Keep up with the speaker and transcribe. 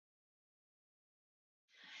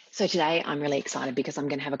So today I'm really excited because I'm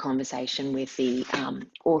going to have a conversation with the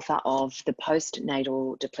author of the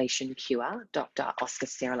Postnatal Depletion Cure, Dr. Oscar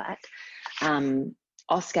Serrallach.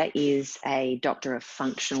 Oscar is a doctor of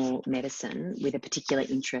functional medicine with a particular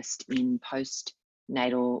interest in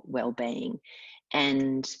postnatal well-being.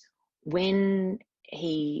 And when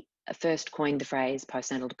he first coined the phrase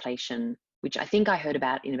postnatal depletion, which I think I heard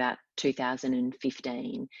about in about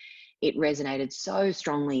 2015, it resonated so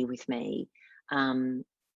strongly with me.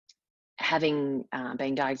 Having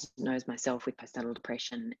been diagnosed myself with postnatal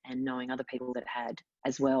depression and knowing other people that had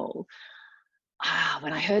as well,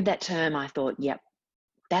 when I heard that term, I thought, yep,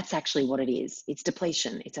 that's actually what it is. It's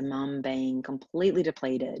depletion. It's a mum being completely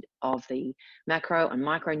depleted of the macro and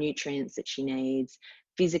micronutrients that she needs,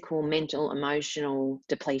 physical, mental, emotional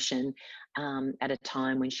depletion at a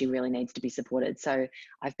time when she really needs to be supported. So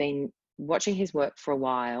I've been watching his work for a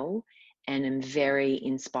while and am very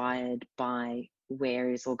inspired by where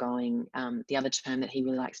it's all going. The other term that he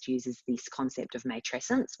really likes to use is this concept of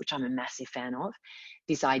matrescence, which I'm a massive fan of.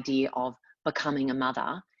 This idea of becoming a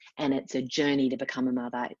mother, and it's a journey to become a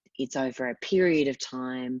mother. It's over a period of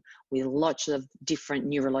time with lots of different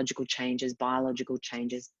neurological changes, biological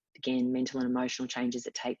changes, again, mental and emotional changes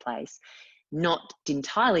that take place, not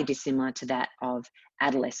entirely dissimilar to that of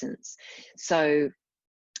adolescence. So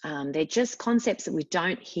they're just concepts that we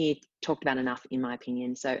don't hear talked about enough, in my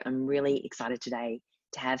opinion. So I'm really excited today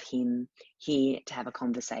to have him here to have a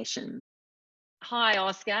conversation. Hi,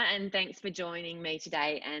 Oscar, and thanks for joining me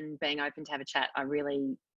today and being open to have a chat. I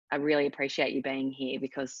really appreciate you being here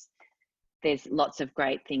because there's lots of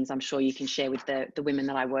great things I'm sure you can share with the women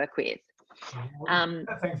that I work with.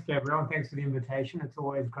 Thanks, Gabrielle, and thanks for the invitation. It's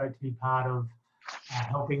always great to be part of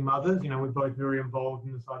helping mothers. You know, we're both very involved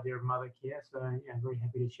in this idea of mother care, so yeah, very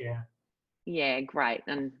happy to share. Yeah, great.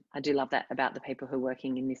 And I do love that about the people who are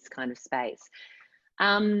working in this kind of space.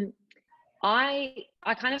 I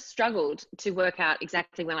kind of struggled to work out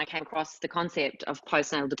exactly when I came across the concept of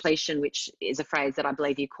postnatal depletion, which is a phrase that I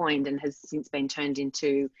believe you coined and has since been turned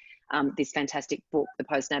into this fantastic book, The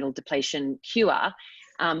Postnatal Depletion Cure,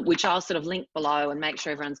 which I'll sort of link below and make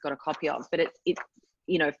sure everyone's got a copy of. But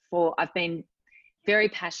I've been very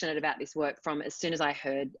passionate about this work from as soon as I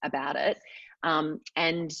heard about it.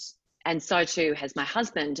 And so too has my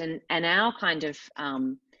husband. And our kind of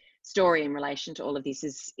story in relation to all of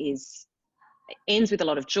this ends with a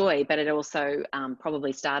lot of joy, but it also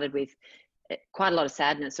probably started with quite a lot of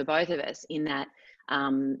sadness for both of us in that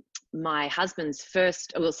my husband's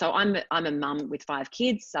so I'm a mum with 5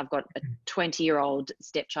 kids. I've got a 20-year-old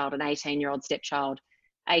stepchild, an 18-year-old stepchild,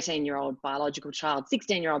 18-year-old biological child,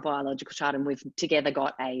 16-year-old biological child, and we've together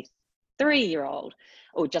got a 3-year-old,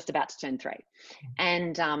 or just about to turn 3.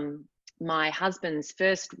 And my husband's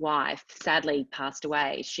first wife sadly passed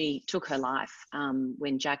away. She took her life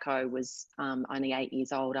when Jacko was only 8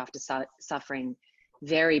 years old after suffering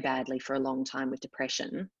very badly for a long time with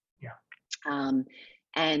depression. Yeah.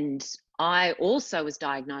 And I also was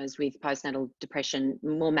diagnosed with postnatal depression,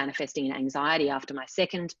 more manifesting in anxiety after my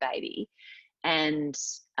second baby. And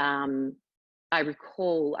I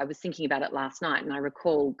recall, I was thinking about it last night, and I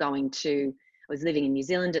recall I was living in New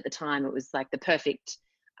Zealand at the time. It was like the perfect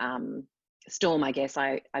storm, I guess.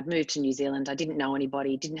 I'd moved to New Zealand. I didn't know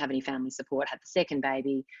anybody, didn't have any family support, had the second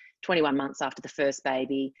baby 21 months after the first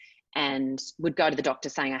baby, and would go to the doctor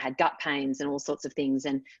saying I had gut pains and all sorts of things.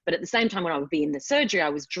 But at the same time, when I would be in the surgery, I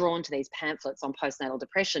was drawn to these pamphlets on postnatal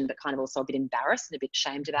depression, but kind of also a bit embarrassed and a bit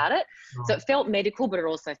ashamed about it. Right. So it felt medical, but it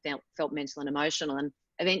also felt mental and emotional. And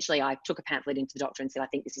eventually I took a pamphlet into the doctor and said, I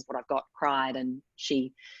think this is what I've got, cried. And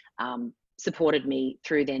she supported me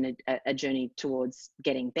through then a journey towards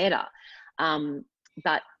getting better.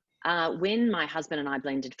 But when my husband and I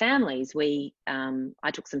blended families,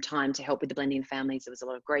 I took some time to help with the blending of families. There was a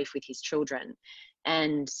lot of grief with his children,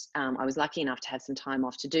 and I was lucky enough to have some time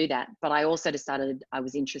off to do that. But I also decided I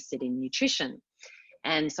was interested in nutrition,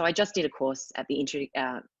 and so I just did a course at the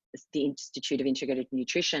Institute of Integrated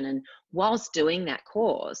Nutrition. And whilst doing that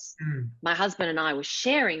course, my husband and I were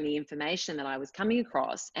sharing the information that I was coming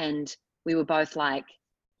across, and we were both like,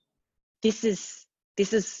 it's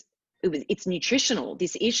nutritional,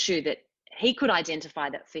 this issue that he could identify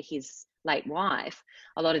that for his late wife,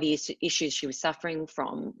 a lot of the issues she was suffering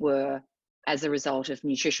from were as a result of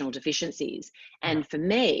nutritional deficiencies. And for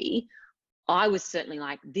me, I was certainly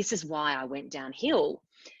like, this is why I went downhill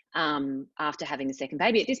after having the second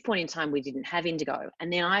baby. At this point in time, we didn't have Indigo.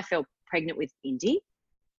 And then I fell pregnant with Indy,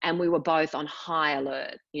 and we were both on high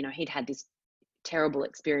alert. You know, he'd had this terrible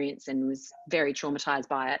experience and was very traumatized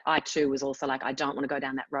by it. I too was also like, I don't want to go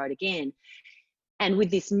down that road again. And with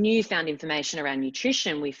this newfound information around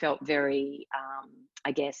nutrition, we felt very,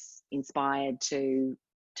 I guess, inspired to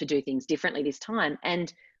do things differently this time.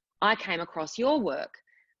 And I came across your work,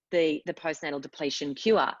 the postnatal depletion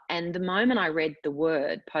cure. And the moment I read the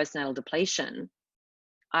word postnatal depletion,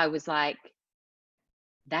 I was like,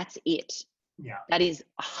 that's it. Yeah. That is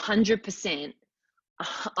 100%.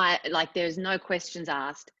 There's no questions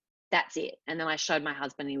asked. That's it. And then I showed my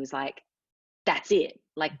husband, and he was like, that's it.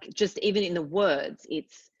 Like, just even in the words,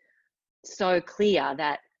 it's so clear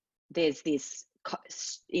that there's this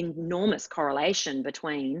enormous correlation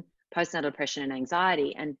between postnatal depression and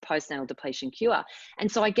anxiety and postnatal depletion cure.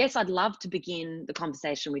 And so I guess I'd love to begin the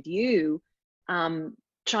conversation with you,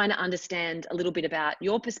 trying to understand a little bit about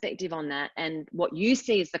your perspective on that and what you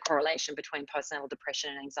see as the correlation between postnatal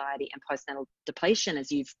depression and anxiety and postnatal depletion,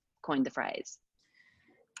 as you've coined the phrase.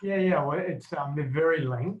 Yeah. Well, it's they're very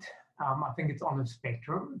linked. I think it's on a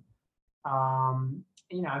spectrum. And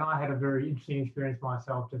I had a very interesting experience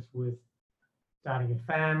myself just with starting a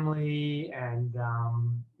family, and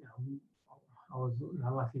I was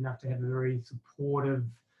lucky enough to have a very supportive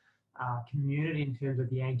community in terms of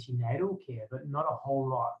the antenatal care, but not a whole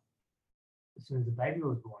lot as soon as the baby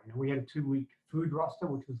was born. We had a 2-week food roster,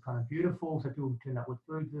 which was kind of beautiful. So people turned up with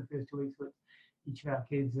food for the first 2 weeks with each of our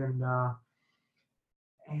kids, and I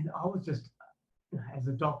was just, as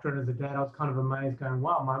a doctor and as a dad, I was kind of amazed, going,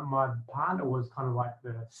 wow, my partner was kind of like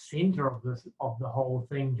the center of the whole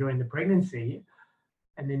thing during the pregnancy.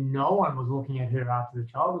 And then no one was looking at her after the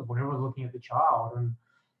child was born. Everyone was looking at the child.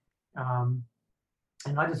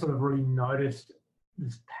 And I just sort of really noticed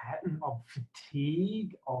this pattern of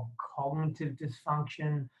fatigue, of cognitive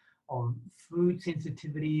dysfunction, of food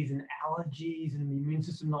sensitivities and allergies, and the immune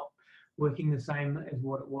system not working the same as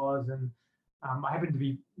what it was. And I happened to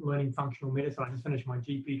be learning functional medicine. I just finished my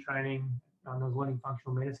GP training, and I was learning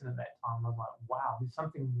functional medicine at that time. I was like, wow, there's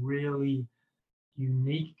something really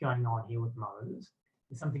unique going on here with mothers.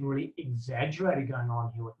 There's something really exaggerated going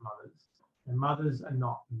on here with mothers. And mothers are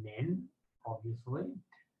not men, obviously,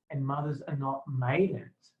 and mothers are not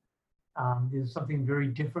maidens. There's something very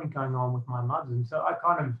different going on with my mothers. And so I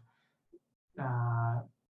kind of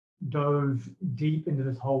dove deep into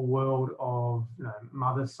this whole world of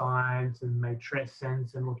mother science and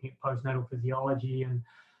matrescence and looking at postnatal physiology. And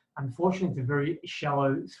unfortunately, it's a very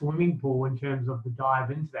shallow swimming pool in terms of the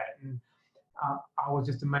dive into that. And I was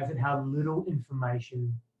just amazed at how little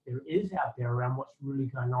information there is out there around what's really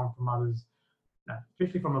going on for mothers,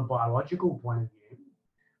 especially from a biological point of view.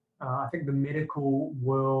 I think the medical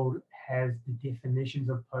world has the definitions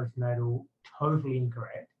of postnatal totally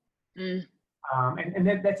incorrect. And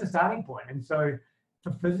that's a starting point. And so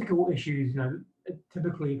for physical issues, it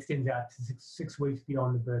typically extends out to six weeks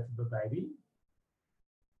beyond the birth of the baby,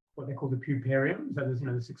 what they call the puerperium. So there's,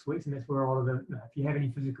 the 6 weeks, and that's where all of the, if you have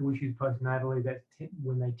any physical issues postnatally, that's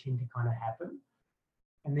when they tend to kind of happen.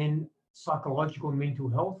 And then psychological and mental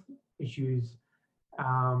health issues, if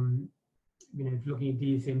you're looking at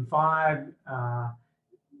DSM-5,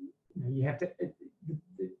 you have to,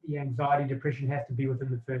 the anxiety, depression has to be within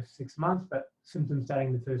the first 6 months, but symptoms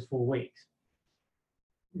starting the first 4 weeks.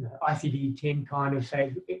 ICD-10 kind of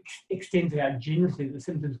says extends out generously that the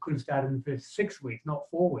symptoms could have started in the first 6 weeks, not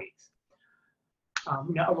 4 weeks.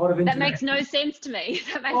 A lot of that makes no sense to me.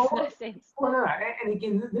 That makes no sense. Well, no, and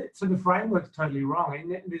again, so the framework's totally wrong,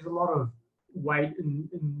 and there's a lot of weight in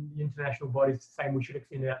the international bodies saying we should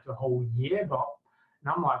extend it out to a whole year, but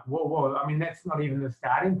and I'm like, whoa, I mean, that's not even the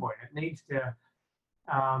starting point. It needs to,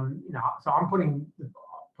 so I'm putting the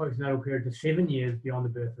postnatal period to 7 years beyond the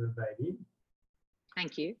birth of the baby.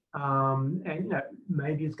 Thank you. And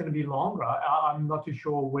maybe it's going to be longer. I'm not too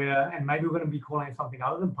sure where, and maybe we're going to be calling it something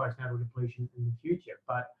other than postnatal depletion in the future.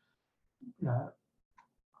 But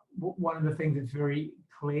one of the things that's very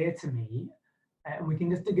clear to me, and we can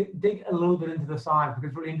just dig a little bit into the science, because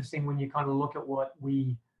it's really interesting when you kind of look at what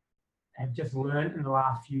we have just learned in the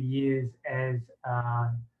last few years as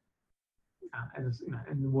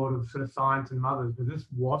in the world of sort of science and mothers, but this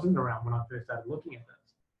wasn't around when I first started looking at this.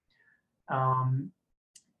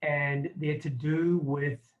 And they're to do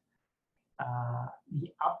with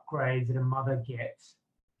the upgrades that a mother gets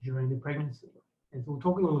during the pregnancy. And so we'll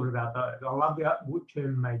talk a little bit about those. I love the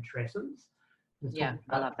term matrescence. Yeah,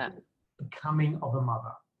 I love that. Becoming of a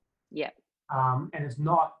mother. Yeah. And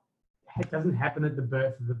it doesn't happen at the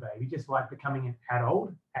birth of the baby, just like becoming an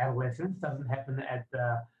adolescence doesn't happen at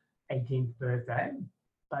the 18th birthday.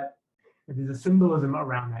 But there's a symbolism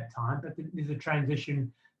around that time, but there's a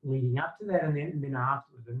transition leading up to that and then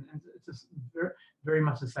afterwards. And it's just very, very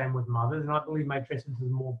much the same with mothers. And I believe matrescence is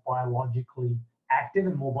more biologically active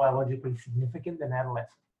and more biologically significant than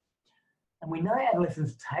adolescence. And we know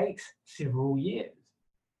adolescence takes several years.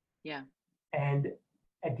 Yeah. And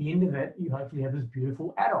at the end of it, you hopefully have this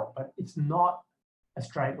beautiful adult, but it's not a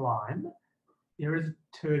straight line. There is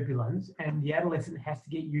turbulence, and the adolescent has to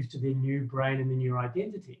get used to their new brain and their new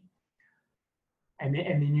identity and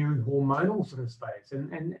the new hormonal sort of space.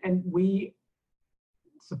 And we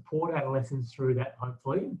support adolescents through that,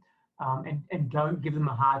 hopefully, and don't give them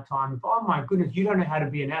a hard time. Oh my goodness, you don't know how to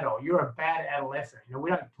be an adult. You're a bad adolescent. We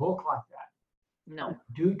don't talk like that. No.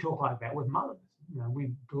 We do talk like that with mothers.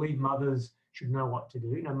 We believe mothers should know what to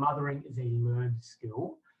do. Mothering is a learned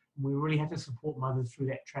skill. We really have to support mothers through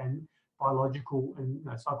that biological and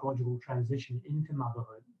psychological transition into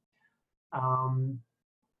motherhood.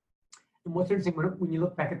 And what's interesting, when you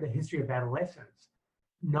look back at the history of adolescence,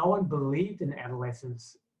 no one believed in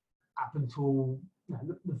adolescence up until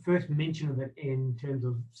the first mention of it in terms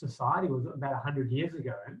of society was about 100 years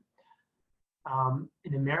ago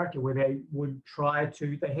in America, where they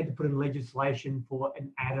had to put in legislation for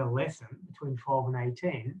an adolescent between 12 and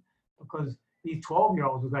 18, because these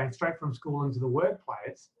 12-year-olds were going straight from school into the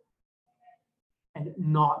workplace and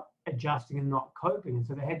not adjusting and not coping. And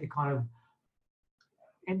so they had to kind of,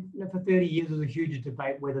 and for 30 years, there was a huge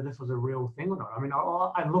debate whether this was a real thing or not. I mean,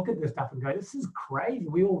 I look at this stuff and go, this is crazy.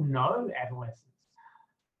 We all know adolescence.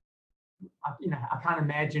 I can't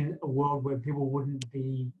imagine a world where people wouldn't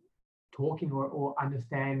be talking or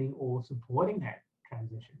understanding or supporting that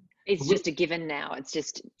transition. It's just a given now. It's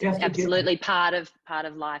just absolutely part of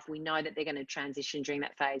life. We know that they're going to transition during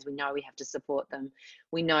that phase. We know we have to support them.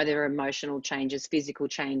 We know there are emotional changes, physical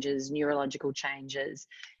changes, neurological changes,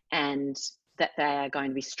 and that they are going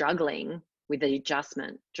to be struggling with the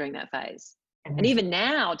adjustment during that phase. And even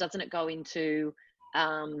now, doesn't it go into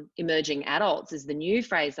emerging adults is the new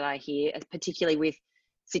phrase that I hear, particularly with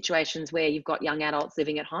situations where you've got young adults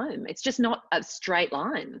living at home. It's just not a straight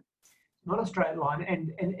line. Not a straight line,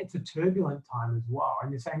 and it's a turbulent time as well.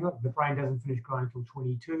 And they're saying, look, the brain doesn't finish growing until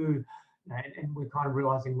 22, and we're kind of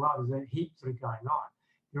realizing, wow, there's a heap sort of going on.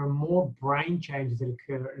 There are more brain changes that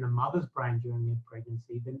occur in a mother's brain during their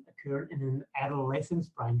pregnancy than occur in an adolescent's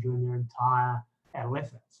brain during their entire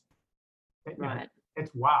adolescence. Right.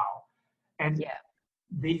 That's wow. And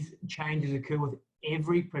these changes occur with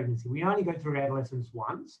every pregnancy. We only go through adolescence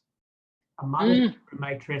once. A mother goes through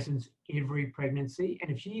matrescence every pregnancy. And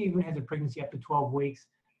if she even has a pregnancy up to 12 weeks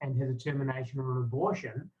and has a termination or an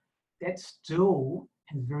abortion, that still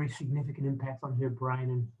has very significant impacts on her brain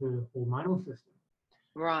and her hormonal system.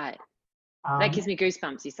 Right. That gives me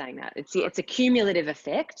goosebumps, you saying that. It's a cumulative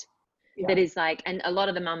effect that is like, and a lot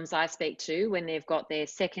of the mums I speak to when they've got their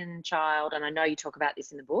second child, and I know you talk about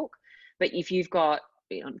this in the book, but if you've got,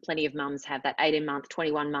 plenty of mums have that 18-month,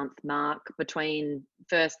 21-month mark between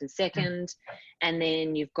first and second, and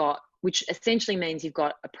then you've got, which essentially means you've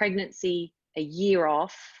got a pregnancy, a year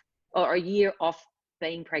off, or a year off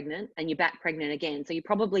being pregnant, and you're back pregnant again. So you're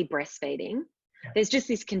probably breastfeeding. There's just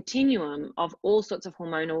this continuum of all sorts of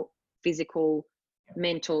hormonal, physical,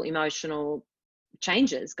 mental, emotional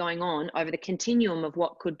changes going on over the continuum of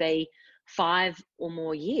what could be 5 or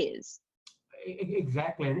more years.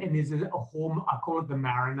 Exactly, and there's a hormone, I call it the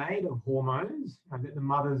marinade of hormones. That the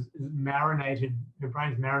mother's marinated, her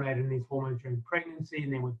brain's marinated in these hormones during pregnancy,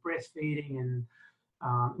 and then with breastfeeding, and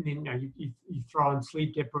then you throw in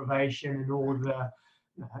sleep deprivation and all of the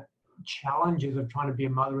challenges of trying to be a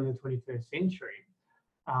mother in the 21st century.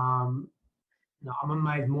 I'm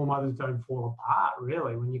amazed more mothers don't fall apart,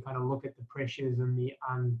 really, when you kind of look at the pressures and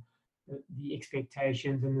the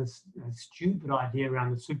expectations and this stupid idea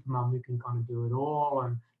around the supermum who can kind of do it all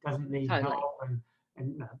and doesn't need help,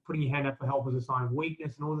 and putting your hand up for help is a sign of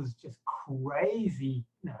weakness, and all this just crazy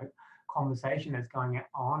conversation that's going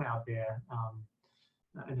on out there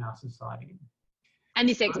in our society. And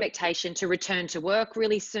this expectation to return to work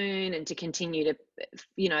really soon and to continue to,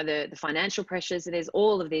 the financial pressures. There's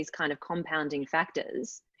all of these kind of compounding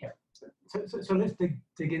factors. Yeah. So let's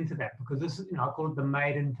dig into that, because this is, I call it the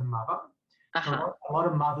maiden to mother. A lot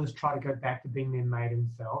of mothers try to go back to being their maiden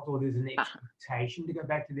selves, or there's an expectation to go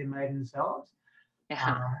back to their maiden selves.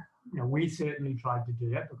 We certainly tried to do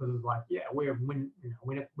that, because it was like, we're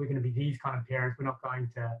going to be these kind of parents. We're not going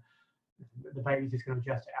to, the baby's just going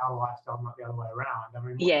to adjust to our lifestyle, not the other way around. I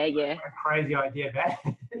mean, what a crazy idea that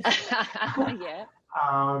is.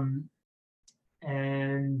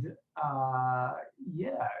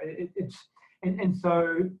 And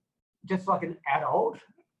so just like an adult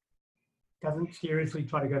doesn't seriously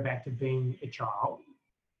try to go back to being a child,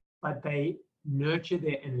 but they nurture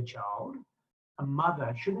their inner child, a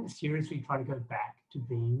mother shouldn't seriously try to go back to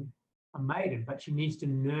being a maiden, but she needs to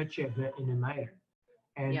nurture her inner maiden.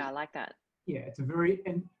 And I like that. Yeah, it's a very,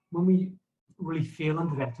 and when we really feel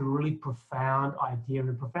into that. It's a really profound idea and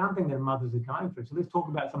a profound thing that mothers are going through. So let's talk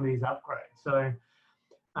about some of these upgrades. So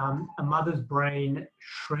a mother's brain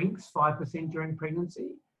shrinks 5% during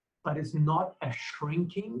pregnancy, but it's not a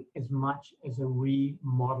shrinking as much as a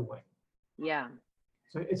remodeling. Yeah.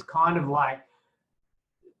 So it's kind of like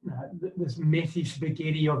this messy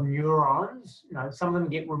spaghetti of neurons. Some of them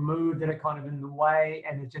get removed that are kind of in the way,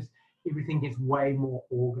 and it's just everything gets way more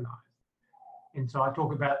organized. And so I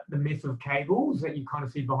talk about the mess of cables that you kind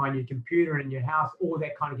of see behind your computer and in your house. All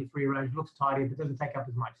that kind of gets rearranged, looks tidier, but doesn't take up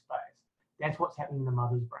as much space. That's what's happening in the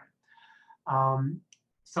mother's brain.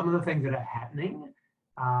 Some of the things that are happening,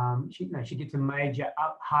 she gets a major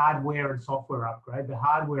hardware and software upgrade. The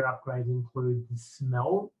hardware upgrades include the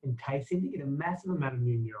smell and taste sensor. You get a massive amount of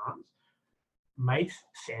new neurons. Makes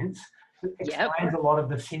sense. It explains a lot of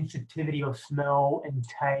the sensitivity of smell and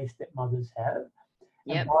taste that mothers have.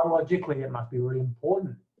 And biologically, it must be really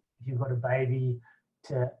important if you've got a baby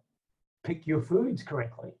to pick your foods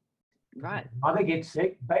correctly. Right. Mother gets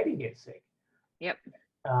sick, baby gets sick. Yep.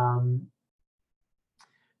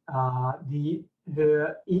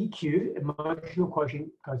 Her EQ, emotional quotient,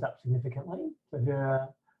 goes up significantly. So her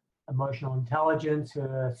emotional intelligence,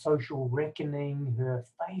 her social reckoning, her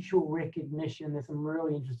facial recognition, there's some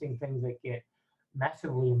really interesting things that get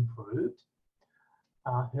massively improved.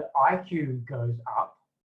 Her IQ goes up,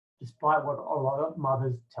 despite what a lot of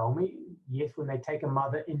mothers tell me. Yes, when they take a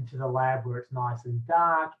mother into the lab where it's nice and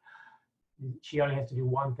dark, she only has to do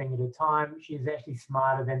one thing at a time. She is actually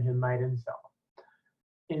smarter than her maiden self.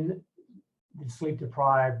 In the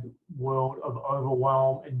sleep-deprived world of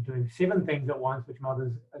overwhelm and doing 7 things at once, which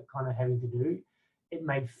mothers are kind of having to do, it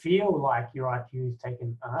may feel like your IQ has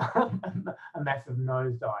taken a massive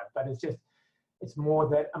nosedive, but it's more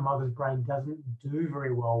that a mother's brain doesn't do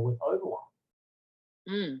very well with overwhelm.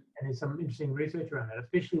 And there's some interesting research around that,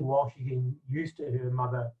 especially while she's getting used to her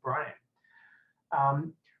mother brain.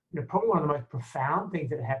 Probably one of the most profound things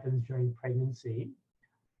that happens during pregnancy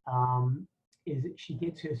is that she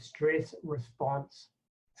gets her stress response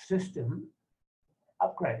system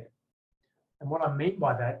upgraded. And what I mean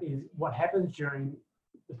by that is what happens during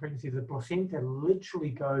the pregnancy is the placenta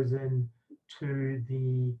literally goes into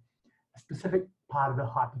the specific part of the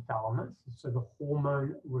hypothalamus, so the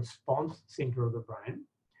hormone response center of the brain,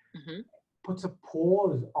 puts a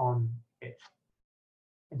pause on it.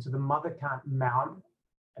 And so the mother can't mount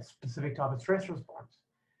a specific type of stress response.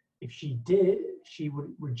 If she did, she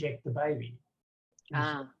would reject the baby.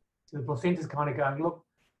 So the placenta's kind of going, look,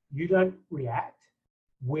 you don't react,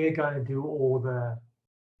 we're going to do all the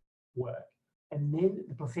work. And then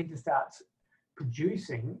the placenta starts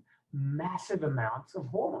producing massive amounts of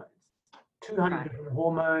hormones, 200 different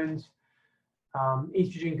hormones.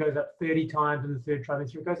 Estrogen goes up 30 times in the 3rd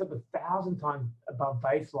trimester. It goes up 1,000 times above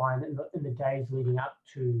baseline in the days leading up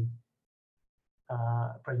to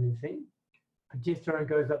pregnancy. Progesterone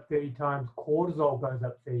goes up 30 times. Cortisol goes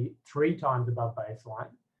up 3 times above baseline.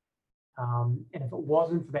 And if it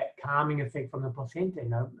wasn't for that calming effect from the placenta,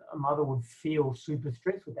 a mother would feel super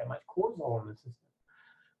stressed with that much cortisol in the system.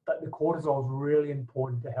 But the cortisol is really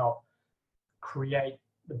important to help create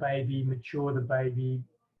the baby, mature the baby,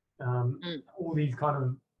 all these kind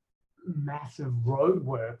of massive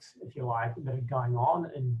roadworks, if you like, that are going on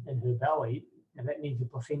in her belly. And that needs the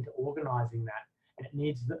placenta organizing that. And it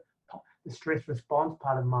needs the stress response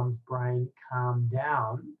part of mum's brain calm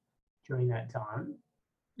down during that time.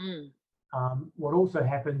 What also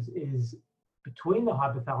happens is between the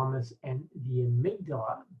hypothalamus and the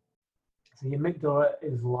amygdala, so the amygdala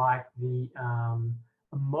is like the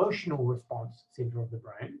emotional response center of the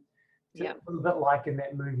brain. So a little bit like in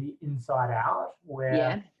that movie Inside Out,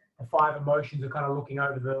 where the 5 emotions are kind of looking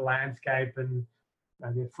over the landscape and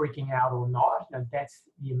they're freaking out or not. That's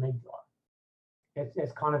the amygdala.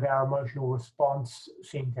 That's kind of our emotional response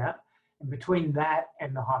center. And between that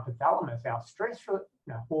and the hypothalamus, our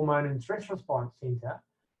hormone and stress response center,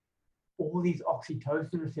 all these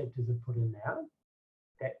oxytocin receptors are put in now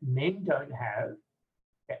that men don't have,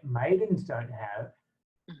 that maidens don't have,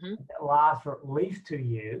 that last for at least 2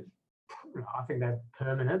 years. I think they're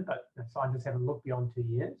permanent, but scientists haven't looked beyond 2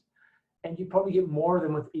 years. And you probably get more of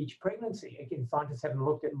them with each pregnancy. Again, scientists haven't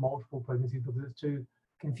looked at multiple pregnancies because it's too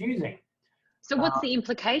confusing. So what's the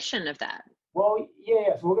implication of that? Well,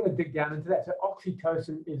 so we're going to dig down into that. So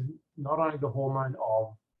oxytocin is not only the hormone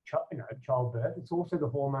of childbirth, it's also the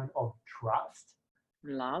hormone of trust,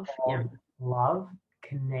 love, love,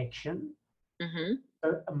 connection.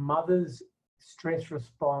 So a mother's stress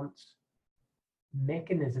response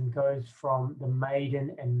mechanism goes from the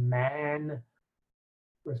maiden and man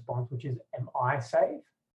response, which is, am I safe?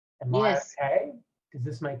 Am I okay? Does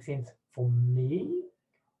this make sense for me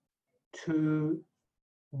to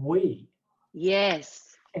we.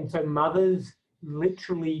 Yes. And so mothers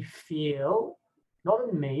literally feel, not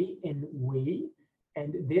in me, in we,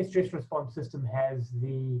 and their stress response system has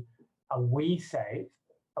a we safe,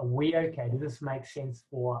 a we okay. Does this make sense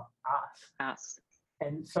for us? Us.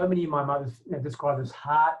 And so many of my mothers describe this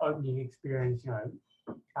heart-opening experience,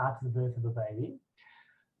 after the birth of a baby.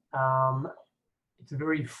 It's a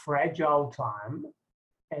very fragile time,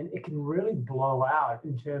 and it can really blow out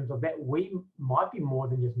in terms of that we might be more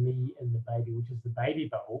than just me and the baby, which is the baby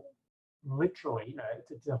bubble. Literally,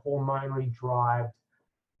 it's a hormonally derived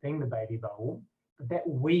thing, the baby bubble. But that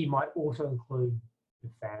we might also include the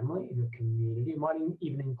family, the community. It might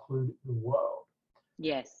even include the world.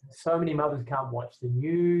 Yes. So many mothers can't watch the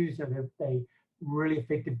news, and they're really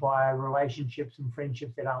affected by relationships and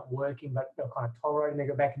friendships that aren't working, but they're kind of tolerating. They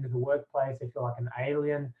go back into the workplace, they feel like an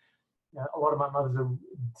alien. A lot of my mothers are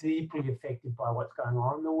deeply affected by what's going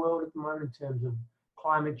on in the world at the moment in terms of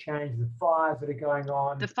climate change, the fires that are going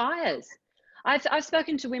on. The fires. I've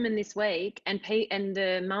spoken to women this week, and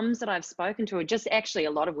the mums that I've spoken to are just actually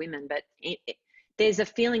a lot of women, but there's a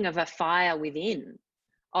feeling of a fire within,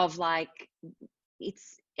 of like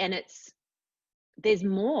there's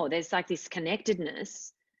more. There's like this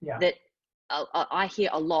connectedness that I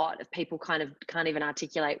hear a lot of people kind of can't even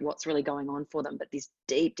articulate what's really going on for them, but this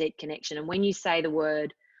deep, deep connection. And when you say the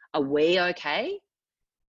word, are we okay?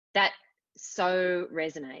 That so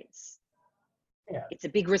resonates. Yeah. It's a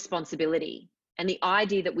big responsibility. And the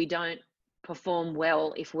idea that we don't perform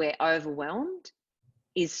well if we're overwhelmed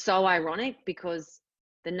is so ironic, because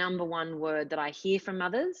the number one word that I hear from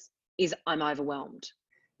mothers is, I'm overwhelmed.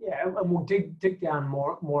 Yeah, and we'll dig down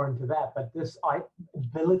more into that. But this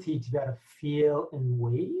ability to be able to feel in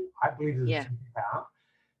we, I believe, is a superpower.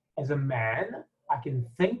 As a man, I can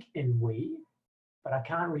think in we, but I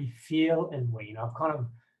can't really feel in we. I've kind of,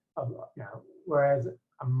 whereas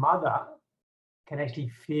a mother can actually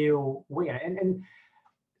feel we, and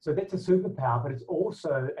so that's a superpower. But it's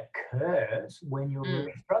also a curse when you're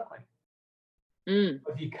really struggling.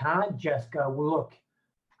 If you can't just go, well, look,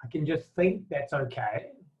 I can just think that's okay,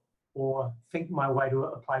 or think my way to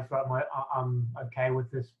a place where I'm okay with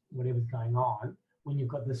this, whatever's going on, when you've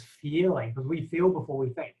got this feeling, because we feel before we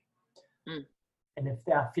think. And if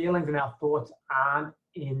our feelings and our thoughts aren't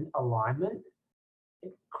in alignment,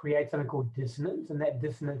 it creates something called dissonance, and that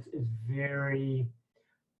dissonance is very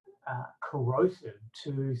corrosive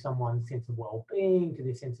to someone's sense of well-being, to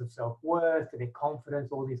their sense of self-worth, to their confidence,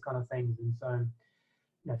 all these kind of things. And so,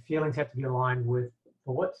 feelings have to be aligned with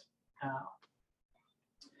thoughts.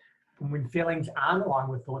 And when feelings aren't aligned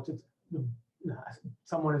with thoughts, it's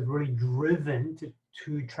someone is really driven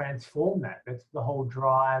to transform that. That's the whole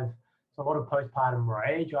drive. So a lot of postpartum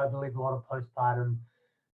rage, I believe a lot of postpartum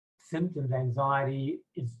symptoms, anxiety,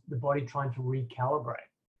 is the body trying to recalibrate.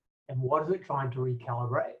 And what is it trying to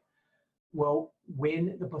recalibrate? Well,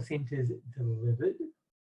 when the placenta is delivered,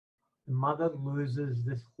 the mother loses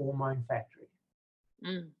this hormone factory.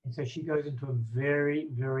 And so she goes into a very,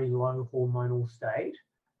 very low hormonal state.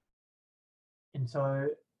 And so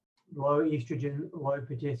low estrogen, low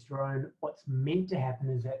progesterone, what's meant to happen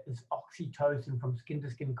is that this oxytocin from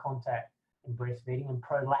skin-to-skin contact and breastfeeding, and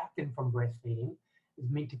prolactin from breastfeeding, is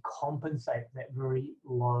meant to compensate that very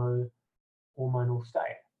low hormonal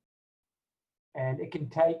state. And it can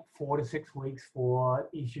take 4 to 6 weeks for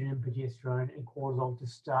estrogen, progesterone, and cortisol to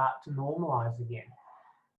start to normalize again.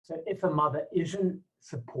 So if a mother isn't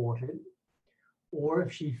supported, or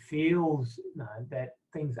if she feels that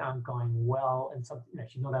things aren't going well and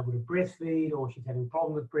she's not able to breastfeed, or she's having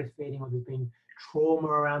problems with breastfeeding, or there's been trauma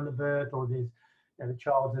around the birth, or there's the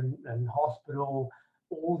child's in hospital,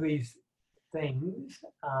 all these things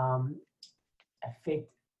affect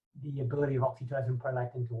the ability of oxytocin and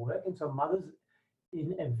prolactin to work. And so mother's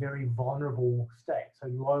in a very vulnerable state. So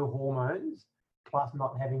low hormones, plus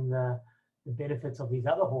not having the benefits of these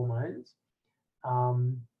other hormones,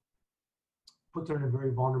 puts her in a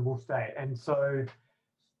very vulnerable state. And so,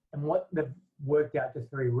 and what they've worked out just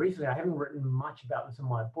very recently, I haven't written much about this in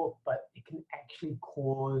my book, but it can actually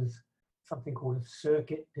cause something called a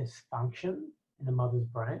circuit dysfunction in the mother's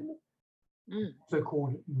brain, so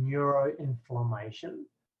called neuroinflammation.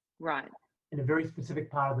 Right. In a very specific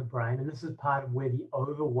part of the brain, and this is part of where the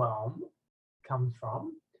overwhelm comes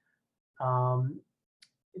from.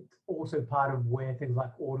 It's also part of where things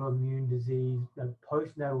like autoimmune disease,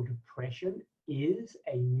 postnatal depression is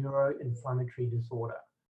a neuroinflammatory disorder.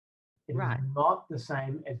 It is not the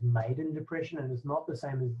same as maiden depression, and it's not the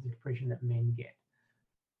same as the depression that men get.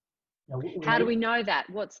 Now, how do we know that?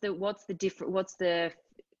 What's the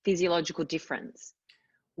physiological difference?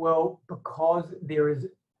 Well, because there is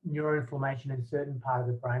neuroinflammation in a certain part of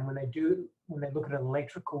the brain, when they look at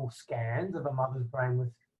electrical scans of a mother's brain with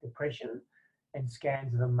depression and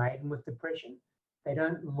scans of a maiden with depression, they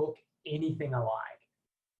don't look anything alike.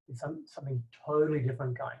 There's something totally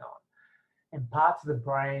different going on. And parts of the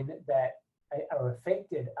brain that are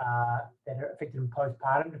affected in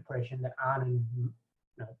postpartum depression that aren't in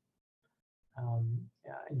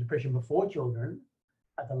depression before children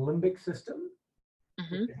are the limbic system,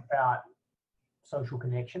 which is about social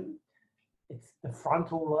connection. It's the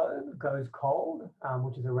frontal lobe goes cold,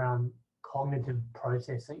 which is around cognitive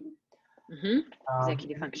processing.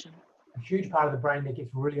 Executive function. A huge part of the brain that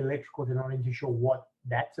gets really electrical, they're not even sure what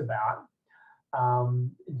that's about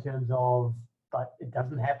in terms of, but it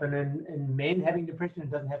doesn't happen in men having depression,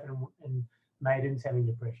 it doesn't happen in maidens having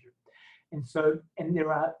depression. And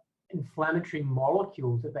there are inflammatory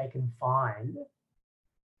molecules that they can find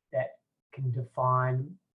that can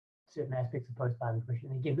define certain aspects of postpartum depression.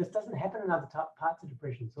 And again, this doesn't happen in other parts of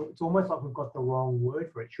depression. So it's almost like we've got the wrong word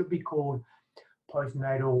for it. It should be called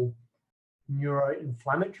postnatal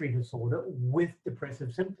neuroinflammatory disorder with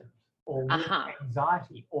depressive symptoms, or with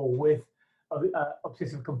anxiety, or with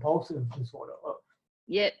obsessive compulsive disorder.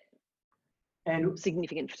 Yep. And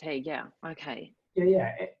significant fatigue. Yeah. Okay.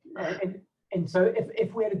 Yeah. And so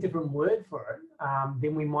if we had a different word for it,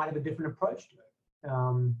 then we might have a different approach to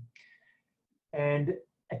it. And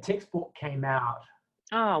a textbook came out.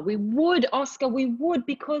 Oh, we would, Oscar, we would,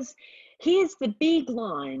 because here's the big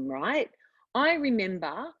line, right? I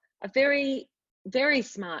remember a very, very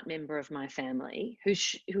smart member of my family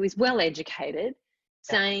who is well educated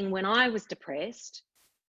saying when I was depressed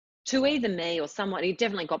to either me or someone, he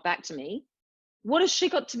definitely got back to me, what has she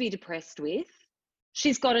got to be depressed with?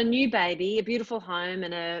 She's got a new baby, a beautiful home,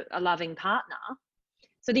 and a loving partner.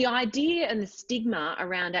 So the idea and the stigma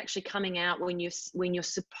around actually coming out when you're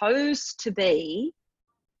supposed to be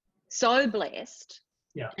so blessed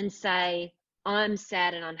and say, I'm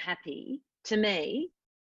sad and unhappy, to me,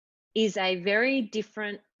 is a very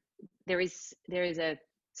different, there is a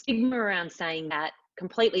stigma around saying that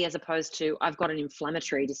completely, as opposed to I've got an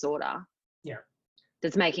inflammatory disorder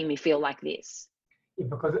that's making me feel like this. Yeah,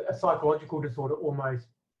 because a psychological disorder almost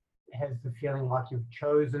has the feeling like you've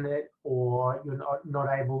chosen it, or you're not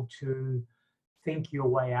able to think your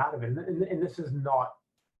way out of it. And this is not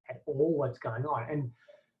at all what's going on. And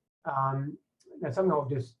now something I'll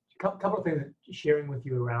just, a couple of things sharing with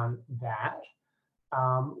you around that.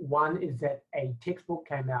 One is that a textbook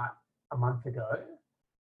came out a month ago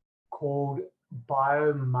called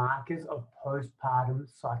Biomarkers of Postpartum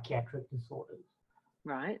Psychiatric Disorders.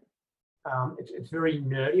 Right. It's very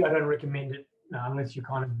nerdy. I don't recommend it unless you're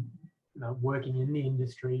kind of working in the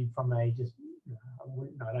industry from a just,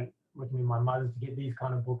 I don't recommend my mothers to get these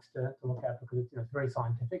kind of books to look at, because it's very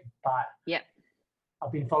scientific. But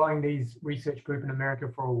I've been following these research group in America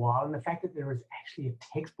for a while, and the fact that there is actually a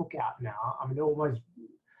textbook out now, I mean, it almost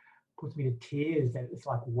puts me to tears that it's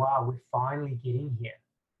like, wow, we're finally getting here.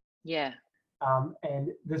 Yeah.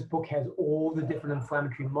 And this book has all the different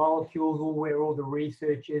inflammatory molecules, where all the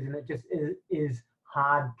research is, and it just is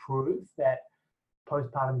hard proof that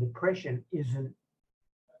postpartum depression isn't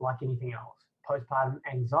like anything else. Postpartum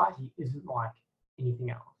anxiety isn't like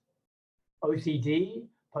anything else. OCD,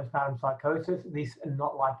 postpartum psychosis, these are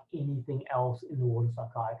not like anything else in the world of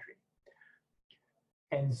psychiatry.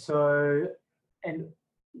 And so,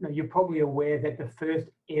 you're probably aware that the first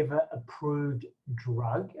ever approved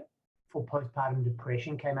drug for postpartum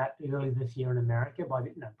depression came out early this year in America,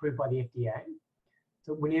 approved by the FDA.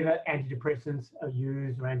 So whenever antidepressants are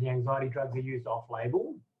used or anti-anxiety drugs are used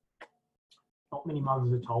off-label, not many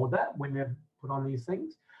mothers are told that when they're put on these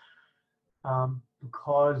things,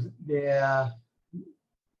 because they're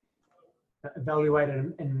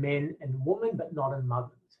evaluated in men and women, but not in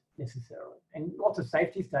mothers necessarily. And lots of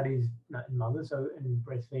safety studies in mothers, so in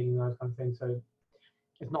breastfeeding, those kind of things. So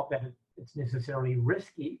it's not that it's necessarily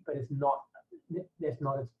risky, but that's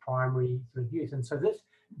not its primary sort of use. And so this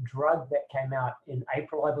drug that came out in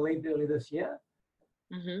April, I believe, early this year,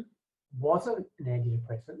 wasn't an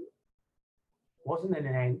antidepressant, wasn't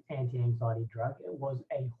an anti-anxiety drug. It was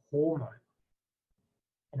a hormone.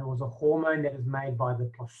 And it was a hormone that is made by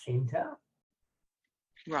the placenta.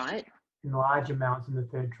 Right. In large amounts in the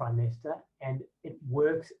third trimester. And it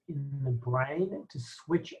works in the brain to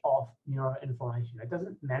switch off neuroinflammation. It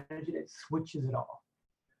doesn't manage it, it switches it off.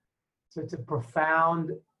 So it's a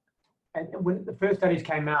profound, and when the first studies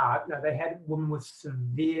came out, they had women with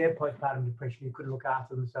severe postpartum depression who couldn't look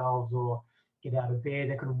after themselves or get out of bed.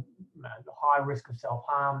 They couldn't, high risk of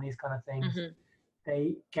self-harm, these kind of things.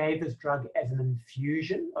 They gave this drug as an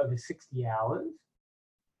infusion over 60 hours.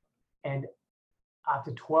 And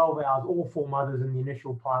after 12 hours, all 4 mothers in the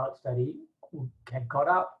initial pilot study had got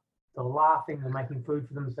up, they're laughing, they're making food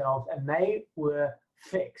for themselves, and they were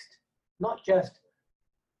fixed. Not just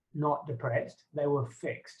not depressed, they were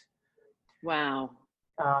fixed. Wow.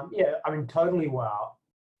 Yeah, I mean, totally wow.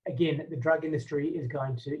 Again, the drug industry is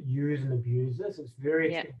going to use and abuse this. It's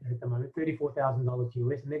very expensive at the moment, $34,000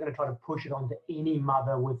 US, and they're going to try to push it onto any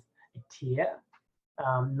mother with a tear,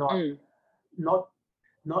 not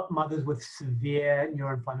mothers with severe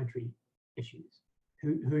neuroinflammatory issues,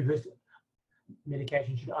 who this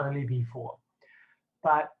medication should only be for.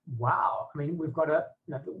 But wow, I mean, we've got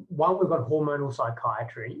we've got hormonal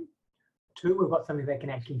psychiatry. 2, we've got something that can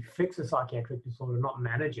actually fix a psychiatric disorder, not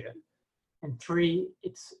manage it. And 3,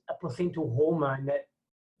 it's a placental hormone that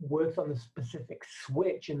works on the specific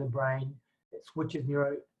switch in the brain that switches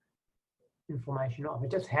neuroinflammation off. It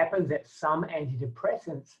just happens that some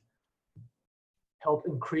antidepressants help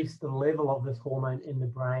increase the level of this hormone in the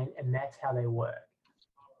brain, and that's how they work.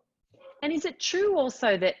 And is it true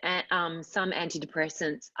also that some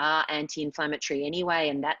antidepressants are anti-inflammatory anyway,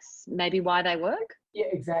 and that's maybe why they work? Yeah,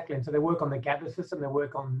 exactly. And so they work on the GABA system, they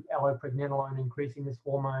work on allopregnanolone, increasing this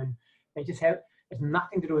hormone. They just have, it's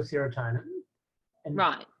nothing to do with serotonin. And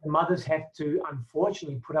right. The mothers have to,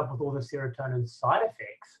 unfortunately, put up with all the serotonin side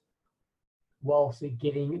effects whilst they're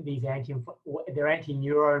getting these they're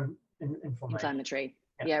anti-neuroinflammatory. Inflammatory.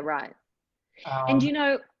 Yeah, right. And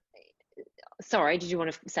sorry, did you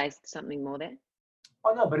want to say something more there?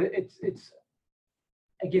 Oh no, but it's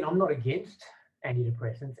again, I'm not against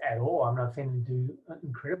antidepressants at all. I'm not saying them do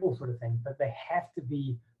incredible sort of things, but they have to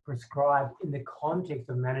be prescribed in the context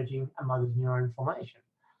of managing a mother's neuroinflammation,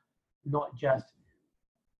 not just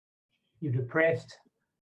you're depressed,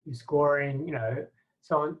 you're scoring,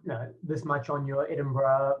 this much on your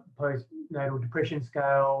Edinburgh postnatal depression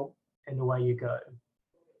scale, and away you go.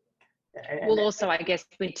 Well, also, I guess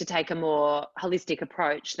we need to take a more holistic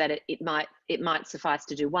approach that it might suffice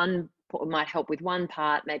to do one, or might help with one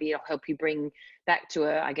part. Maybe it'll help you bring back to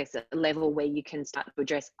a level where you can start to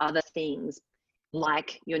address other things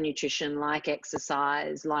like your nutrition, like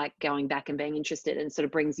exercise, like going back and being interested, and sort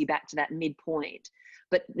of brings you back to that midpoint.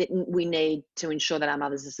 But we need to ensure that our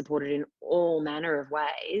mothers are supported in all manner of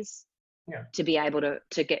ways to be able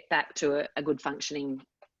to get back to a good functioning,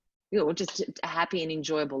 just a happy and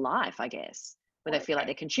enjoyable life, I guess, where they feel like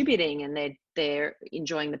they're contributing and they're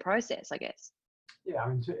enjoying the process, I guess. Yeah, I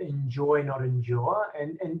mean, to enjoy, not endure.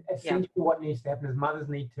 And essentially what needs to happen is mothers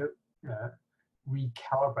need to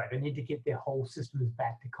recalibrate. They need to get their whole systems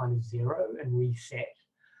back to kind of zero and reset.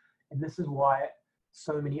 And this is why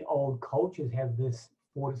so many old cultures have this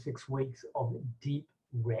 4 to 6 weeks of deep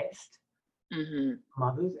rest,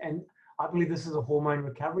 mothers. And I believe this is a hormone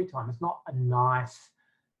recovery time. It's not a nice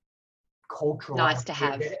cultural nice to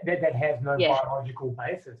have that has no biological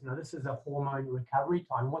basis. This is a hormone recovery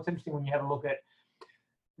time. What's interesting when you have a look at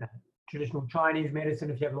traditional Chinese medicine,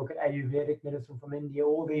 if you have a look at Ayurvedic medicine from India,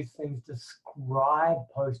 all these things describe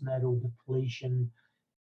postnatal depletion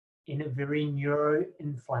in a very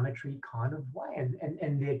neuroinflammatory kind of way.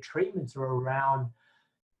 And their treatments are around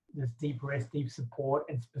this deep rest, deep support,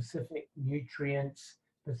 and specific nutrients,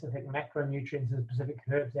 specific macronutrients, and specific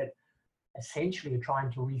herbs that essentially are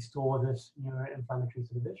trying to restore this neuroinflammatory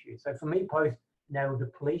sort of issue. So for me, postnatal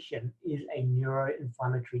depletion is a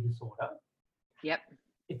neuroinflammatory disorder. Yep.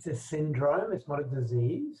 It's a syndrome, it's not a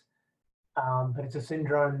disease, but it's a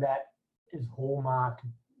syndrome that is hallmarked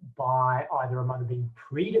by either a mother being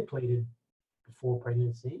pre-depleted before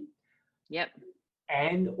pregnancy,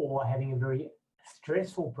 and or having a very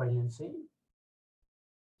stressful pregnancy.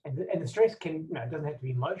 And the stress can, it doesn't have to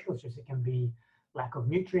be emotional stress, it can be lack of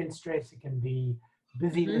nutrient stress, it can be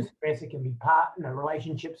busyness stress, it can be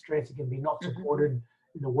relationship stress, it can be not supported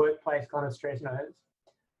in the workplace kind of stress,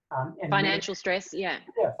 and financial stress,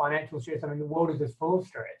 financial stress. I mean, the world is just full of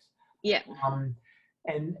stress. And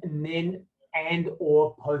then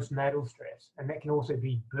or postnatal stress, and that can also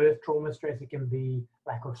be birth trauma stress. It can be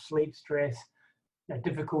lack of sleep stress,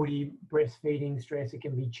 difficulty breastfeeding stress. It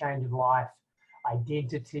can be change of life,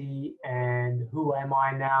 identity, and who am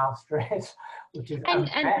I now stress, which is a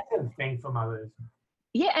massive thing for mothers.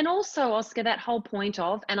 Yeah, and also, Oscar, that whole point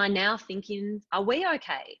of, and I now thinking, are we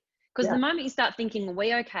okay? Because the moment you start thinking, are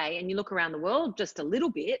we okay, and you look around the world just a little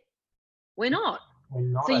bit, we're not.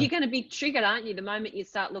 So you're going to be triggered, aren't you? The moment you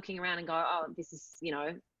start looking around and go, oh, this is,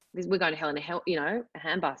 we're going to hell in a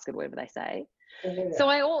handbasket, whatever they say. So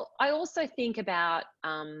I also think about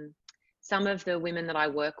some of the women that I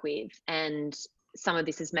work with, and some of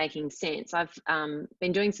this is making sense. I've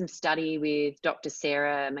been doing some study with Dr.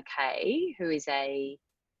 Sarah McKay, who is a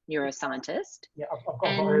neuroscientist. Yeah, I've got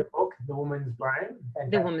And her book, The Woman's Brain.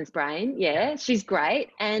 The Woman's Brain, yeah, she's great.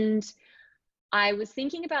 And I was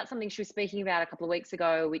thinking about something she was speaking about a couple of weeks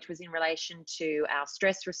ago, which was in relation to our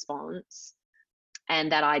stress response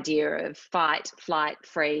and that idea of fight, flight,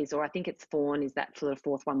 freeze, or I think it's fawn is that for the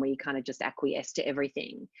fourth one where you kind of just acquiesce to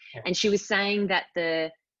everything. Yeah. And she was saying that the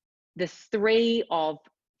three of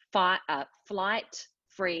flight,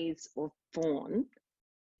 freeze, or fawn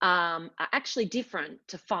are actually different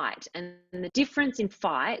to fight. And the difference in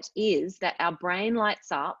fight is that our brain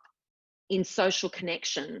lights up in social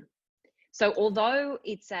connection. So although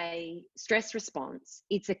it's a stress response,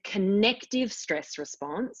 it's a connective stress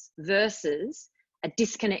response versus a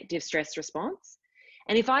disconnective stress response.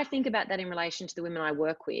 And if I think about that in relation to the women I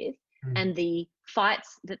work with and the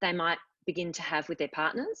fights that they might begin to have with their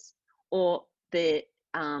partners, or the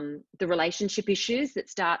relationship issues that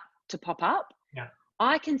start to pop up, yeah,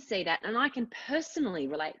 I can see that, and I can personally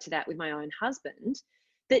relate to that with my own husband,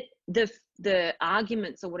 that the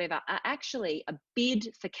arguments or whatever are actually a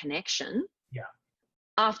bid for connection. Yeah.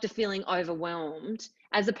 After feeling overwhelmed,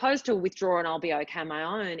 as opposed to withdraw and I'll be okay on my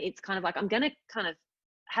own. It's kind of like, I'm going to kind of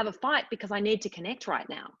have a fight because I need to connect right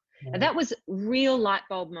now. Yeah. And that was real light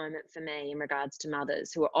bulb moment for me in regards to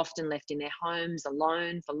mothers who are often left in their homes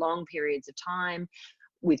alone for long periods of time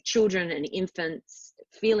with children and infants,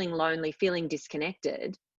 feeling lonely, feeling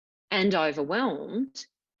disconnected and overwhelmed,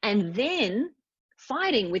 and then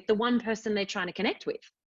fighting with the one person they're trying to connect with.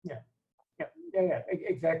 Yeah,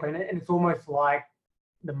 exactly. And it's almost like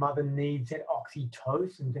the mother needs that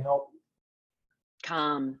oxytocin to help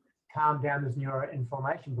calm down this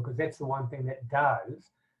neuroinflammation, because that's the one thing that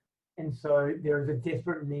does. And so there is a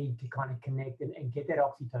desperate need to kind of connect and get that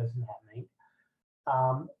oxytocin happening.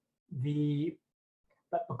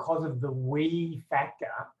 But because of the we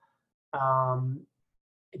factor,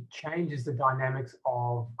 it changes the dynamics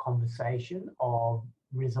of conversation, of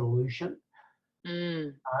resolution.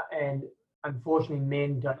 And unfortunately,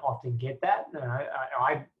 men don't often get that.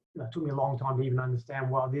 It took me a long time to even understand,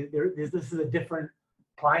 well, this is a different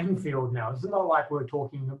playing field now. This is not like we were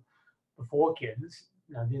talking before kids.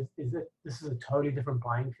 This is a totally different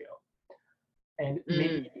playing field. And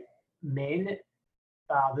many men,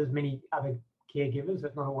 there's many other caregivers,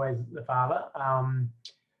 that's not always the father, are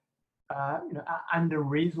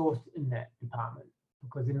under-resourced in that department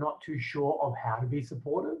because they're not too sure of how to be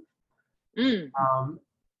supportive.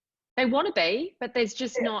 They want to be, but there's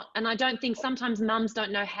just not, and I don't think sometimes mums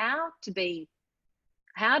don't know how to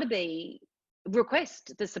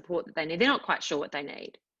request the support that they need. They're not quite sure what they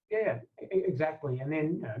need. Yeah, exactly. And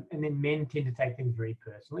then men tend to take things very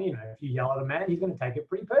personally. If you yell at a man, he's going to take it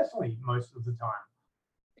pretty personally most of the time.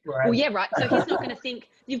 Whereas, well, yeah, right. So he's not going to think.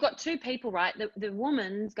 You've got two people, right? The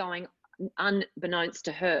woman's going, unbeknownst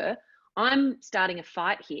to her, I'm starting a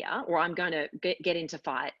fight here, or I'm going to get into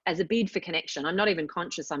fight as a bid for connection. I'm not even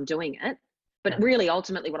conscious I'm doing it, but really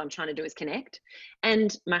ultimately what I'm trying to do is connect.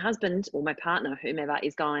 And my husband or my partner, whomever,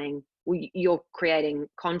 is going, well, you're creating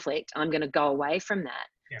conflict. I'm going to go away from that.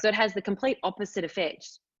 Yeah. So it has the complete opposite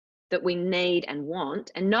effect that we need and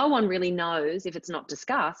want. And no one really knows, if it's not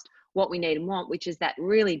discussed, what we need and want, which is that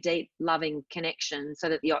really deep, loving connection so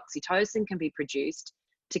that the oxytocin can be produced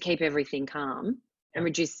to keep everything calm and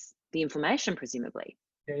reduce the inflammation, presumably.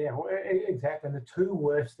 Yeah, well, exactly. And the two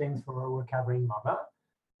worst things for a recovering mother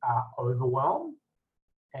are overwhelm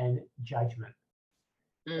and judgment.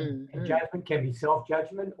 And judgment can be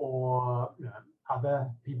self-judgment, or other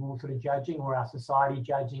people sort of judging, or our society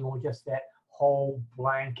judging, or just that whole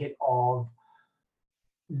blanket of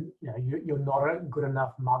you're not a good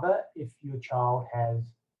enough mother if your child has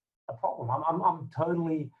a problem. I'm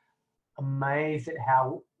totally amazed at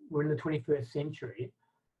how we're in the 21st century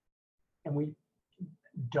and we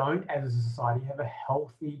don't, as a society, have a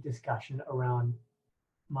healthy discussion around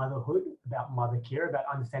motherhood, about mother care, about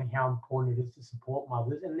understanding how important it is to support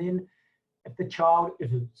mothers. And then if the child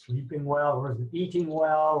isn't sleeping well, or isn't eating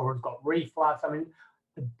well, or has got reflux,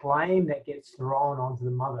 the blame that gets thrown onto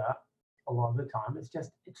the mother a lot of the time,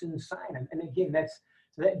 it's insane. And again,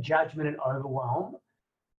 so that judgment and overwhelm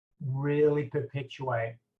really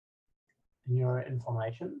perpetuate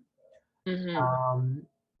neuroinflammation.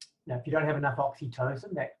 Now, if you don't have enough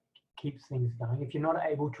oxytocin, that keeps things going. If you're not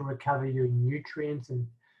able to recover your nutrients, and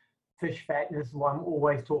fish fatness is what I'm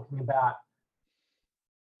always talking about,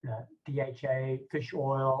 DHA, fish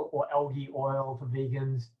oil, or algae oil for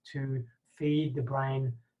vegans, to feed the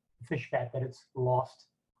brain fish fat that it's lost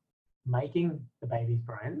making the baby's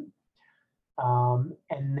brain.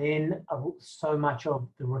 And then so much of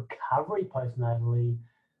the recovery postnatally,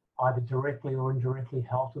 either directly or indirectly,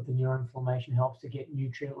 helps with the neuroinflammation, helps to get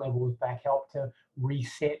nutrient levels back, help to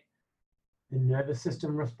reset the nervous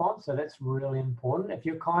system response. So that's really important. If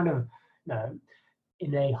you're kind of,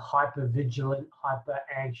 in a hyper vigilant, hyper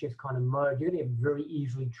anxious kind of mode, you're going to get very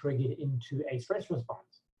easily triggered into a stress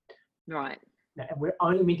response. Right. Now, and we're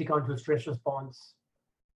only meant to go into a stress response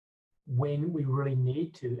when we really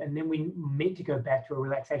need to, and then we meant to go back to a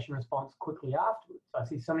relaxation response quickly afterwards. So I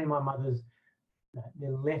see so many of my mothers,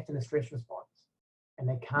 they're left in a stress response and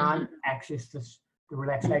they can't access the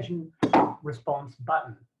relaxation response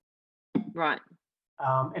button. Right.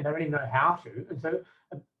 And they don't even know how to. And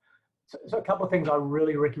so a couple of things I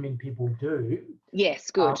really recommend people do.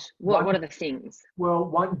 Yes, good. What are the things? Well,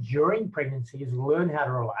 one, during pregnancy is learn how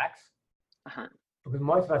to relax. Because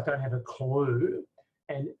most of us don't have a clue.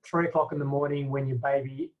 And 3 o'clock in the morning when your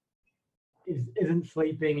baby isn't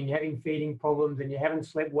sleeping and you're having feeding problems and you haven't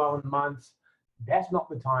slept well in months, that's not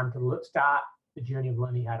the time to start the journey of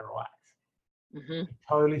learning how to relax. You're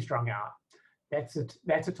totally strung out. That's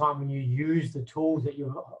a time when you use the tools that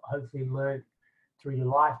you've hopefully learned through your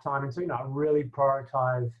lifetime. And so, I really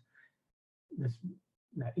prioritize this,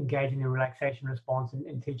 engaging in the relaxation response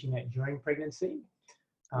and teaching that during pregnancy.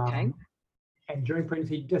 Okay. And during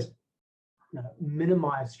pregnancy, just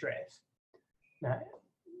minimize stress. Now,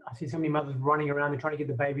 I see so many mothers running around, they're trying to get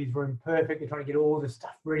the baby's room perfect, they're trying to get all this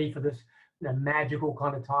stuff ready for this magical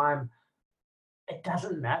kind of time. It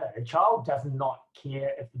doesn't matter. A child does not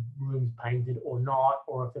care if the room's painted or not,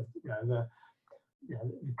 or if the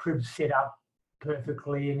crib's set up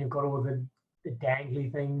perfectly and you've got all the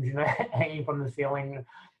dangly things hanging from the ceiling.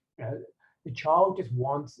 The child just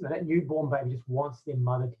wants, that newborn baby just wants their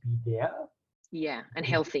mother to be there. Yeah, and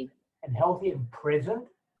healthy. And healthy and present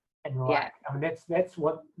and relaxed. Yeah. I mean, that's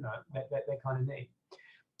what they kind of need.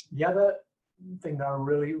 The other thing that I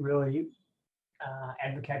really, really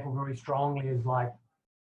advocate for very strongly is like,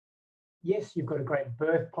 yes, you've got a great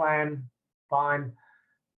birth plan, fine,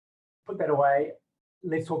 put that away.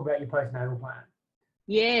 Let's talk about your postnatal plan.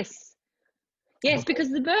 Yes, because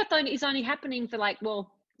the birth is only happening for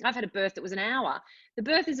I've had a birth that was an hour. The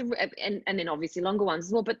birth is, and then obviously longer ones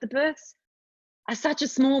as well, but the births are such a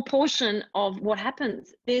small portion of what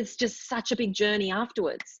happens. There's just such a big journey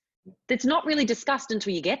afterwards that's not really discussed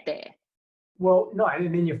until you get there. Well, no,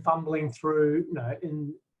 and then you're fumbling through,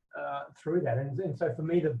 through that. And so for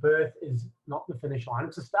me, the birth is not the finish line,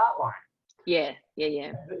 it's a start line. Yeah.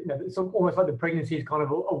 It's almost like the pregnancy is kind of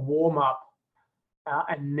a warm up,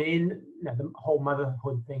 and then the whole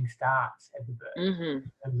motherhood thing starts at the birth.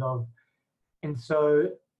 In terms of, and so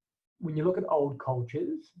when you look at old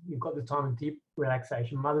cultures, you've got this time of deep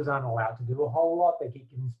relaxation. Mothers aren't allowed to do a whole lot. They get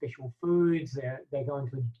given special foods. They go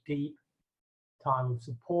into a deep time of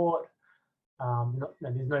support.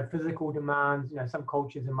 There's no physical demands. Some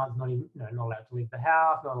cultures, a mother's not even not allowed to leave the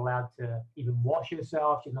house, not allowed to even wash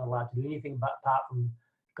herself. She's not allowed to do anything apart from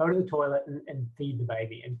go to the toilet and feed the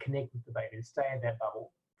baby and connect with the baby and stay in that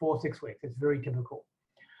bubble 4-6 weeks. It's very typical.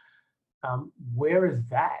 Where is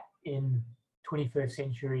that in 21st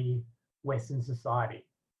century Western society?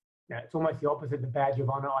 It's almost the opposite, the badge of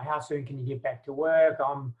honor. How soon can you get back to work?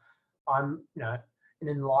 I'm an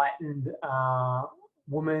enlightened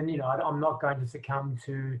woman. I'm not going to succumb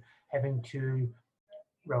to having to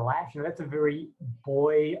relax. That's a very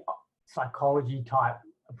boy psychology type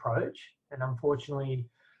approach, and unfortunately,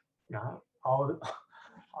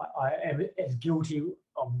 I am as guilty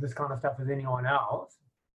of this kind of stuff as anyone else,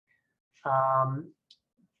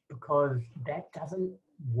 because that doesn't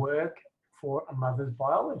work for a mother's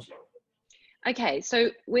biology. Okay, so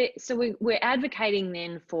we're advocating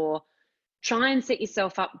then for try and set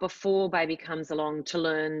yourself up before baby comes along to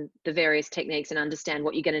learn the various techniques and understand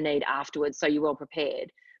what you're going to need afterwards, so you're well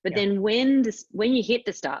prepared. But then when you hit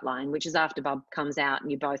the start line, which is after bub comes out and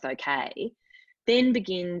you're both okay, then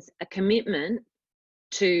begins a commitment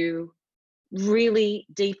to really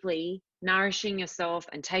deeply nourishing yourself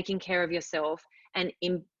and taking care of yourself and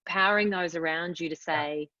empowering those around you to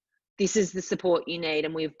say, this is the support you need,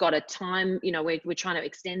 and we've got a time, we're trying to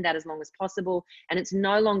extend that as long as possible. And it's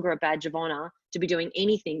no longer a badge of honor to be doing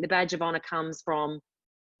anything. The badge of honor comes from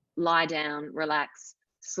lie down, relax,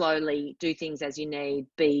 slowly do things as you need,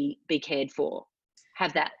 be cared for.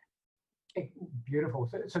 Have that. Beautiful.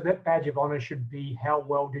 So that badge of honor should be, how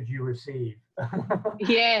well did you receive?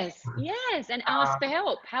 Yes, and ask for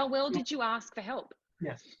help. How well did you ask for help?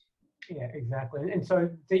 Yes. Yeah, exactly. And so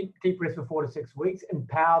deep rest for 4 to 6 weeks.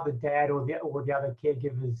 Empower the dad or the other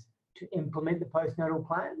caregivers to implement the postnatal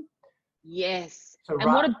plan. Yes. So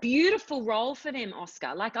and what a beautiful role for them,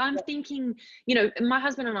 Oscar. Like I'm thinking, my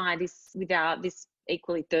husband and I, with our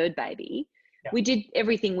equally third baby, we did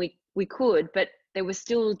everything we could, but there were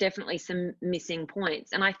still definitely some missing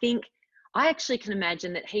points. And I think I actually can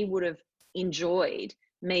imagine that he would have enjoyed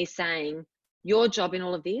me saying, your job in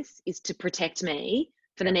all of this is to protect me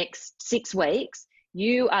for the next 6 weeks.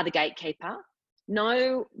 You are the gatekeeper.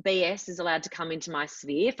 No BS is allowed to come into my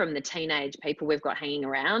sphere from the teenage people we've got hanging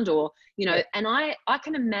around, or, you know, and I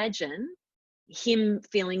can imagine him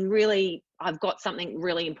feeling really, I've got something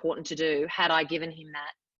really important to do, had I given him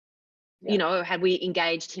that, you know, had we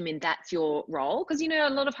engaged him in that's your role. Because, you know, a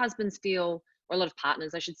lot of husbands feel, or a lot of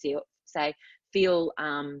partners, I should say, feel,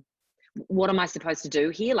 what am I supposed to do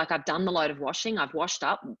here? Like, I've done the load of washing, I've washed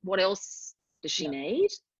up. What else does she need?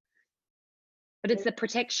 But it's the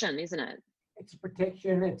protection, isn't it? It's a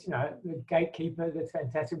protection. It's, you know, the gatekeeper. That's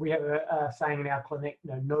fantastic. We have a saying in our clinic,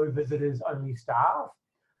 you know, no visitors, only staff.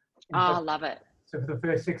 And I love it. So for the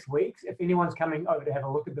first 6 weeks, if anyone's coming over to have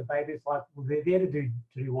a look at the baby, it's like, well, they're there to do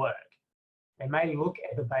work. They may look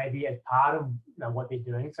at the baby as part of, you know, what they're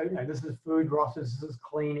doing. So, you know, this is food rosters, this is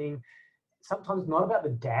cleaning. Sometimes it's not about the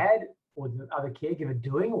dad or the other caregiver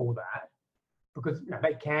doing all that, because, you know,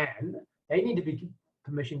 they need to be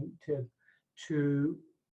permission to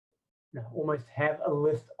you know, almost have a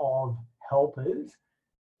list of helpers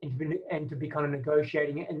and to be kind of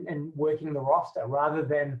negotiating and working the roster, rather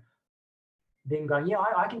than them going, yeah,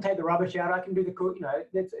 I can take the rubbish out, I can do the cook. You know,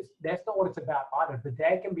 that's not what it's about either. The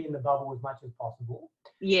dad can be in the bubble as much as possible.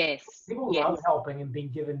 Yes. People love helping and being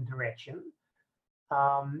given direction.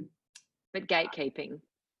 But gatekeeping.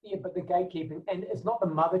 Yeah, but the gatekeeping, and it's not the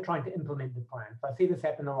mother trying to implement the plan. So I see this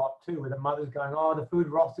happen a lot too, where the mother's going, oh, the food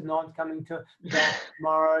roster, no one's coming to that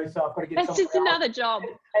tomorrow, so I've got to get That's just another job.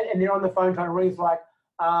 And they're on the phone trying to read. It's like,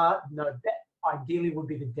 no, that ideally would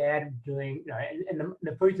be the dad doing, you know, and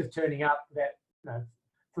the food's just turning up that, you know,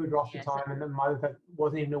 food roster time, and the mother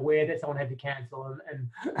wasn't even aware that someone had to cancel.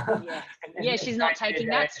 And she's not taking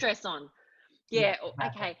that stress on. Yeah,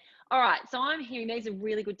 okay. All right, so I'm hearing these are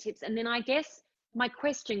really good tips. And then I guess my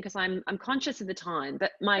question, because I'm conscious of the time,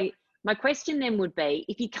 but my question then would be,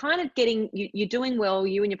 if you're kind of you're doing well,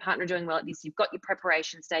 you and your partner are doing well at this, you've got your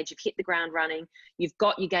preparation stage, you've hit the ground running, you've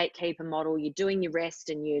got your gatekeeper model, you're doing your rest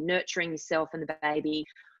and you're nurturing yourself and the baby.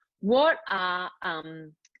 What are,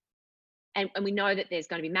 and we know that there's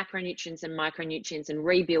going to be macronutrients and micronutrients and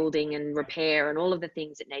rebuilding and repair and all of the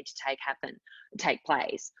things that need to take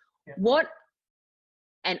place. Yeah.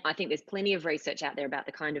 And I think there's plenty of research out there about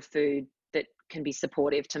the kind of food that can be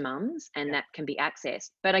supportive to mums and that can be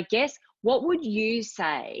accessed. But I guess, what would you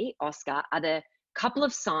say, Oscar, are the couple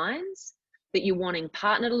of signs that you're wanting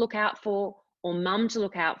partner to look out for or mum to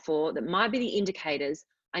look out for that might be the indicators?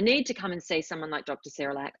 I need to come and see someone like Dr.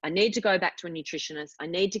 Serrallach. I need to go back to a nutritionist. I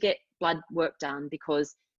need to get blood work done,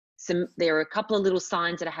 because there are a couple of little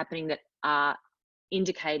signs that are happening that are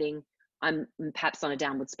indicating I'm perhaps on a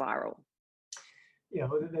downward spiral. Yeah,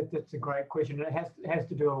 that's a great question. It has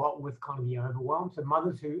to do a lot with kind of the overwhelm. So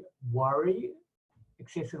mothers who worry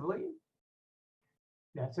excessively.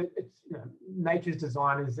 Yeah, so it's, you know, nature's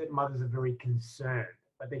design is that mothers are very concerned,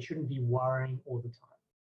 but they shouldn't be worrying all the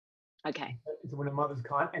time. Okay. So when a mother's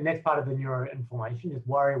and that's part of the neuroinflammation, just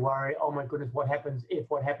worry. Oh my goodness, what happens if?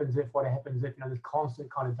 What happens if? What happens if? You know, this constant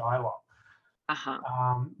kind of dialogue.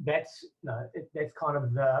 That's that's kind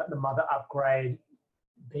of the mother upgrade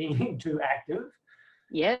being too active.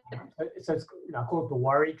 Yeah. So it's, you know, I call it the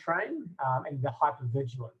worry train, and the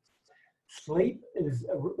hypervigilance. Sleep is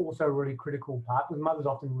also a really critical part, because mother's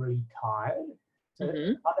often really tired. So if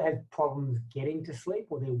the mother has problems getting to sleep,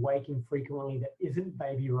 or they're waking frequently that isn't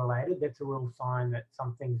baby related, that's a real sign that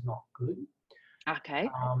something's not good. Okay.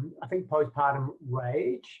 I think postpartum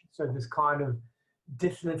rage, so this kind of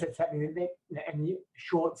dissonance that's happening there, and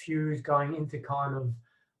short fuse going into kind of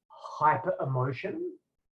hyper emotion.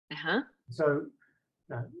 So,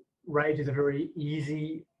 you know, rage is a very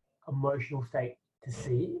easy emotional state to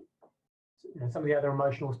see. So, you know, some of the other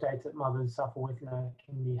emotional states that mothers suffer with, you know,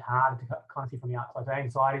 can be hard to kind of see from the outside. So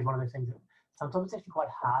anxiety is one of those things that sometimes it's actually quite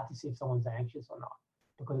hard to see if someone's anxious or not,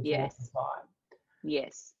 because it's all inside.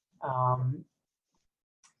 Yes.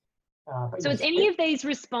 So it's any of these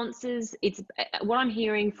responses, it's what I'm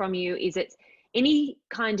hearing from you is it's any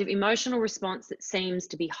kind of emotional response that seems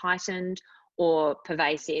to be heightened or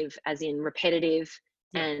pervasive, as in repetitive.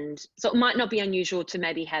 And so it might not be unusual to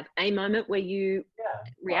maybe have a moment where you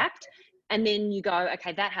react, and then you go,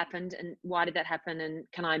 okay, that happened, and why did that happen, and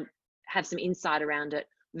can I have some insight around it,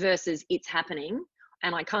 versus it's happening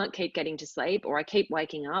and I can't keep getting to sleep, or I keep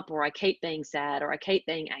waking up, or I keep being sad, or I keep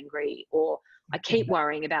being angry, or I keep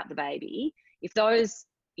worrying about the baby. If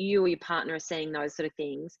you or your partner are seeing those sort of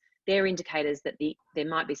things, they're indicators that there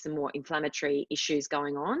might be some more inflammatory issues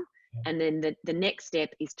going on. And then the next step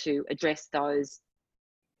is to address those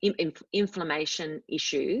inflammation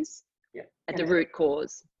issues Yeah. at the root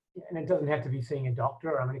cause. And it doesn't have to be seeing a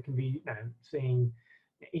doctor. I mean, it can be, seeing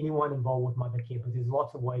anyone involved with mother care, because there's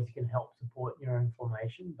lots of ways you can help support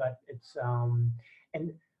neuroinflammation. But it's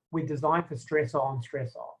and we're designed for stress on,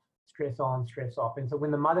 stress off, stress on, stress off. And so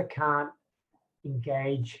when the mother can't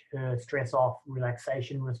engage her stress off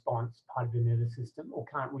relaxation response part of the nervous system, or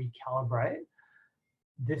can't recalibrate,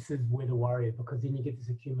 this is where the worry is, because then you get this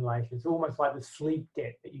accumulation. It's almost like the sleep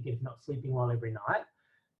debt that you get for not sleeping well every night.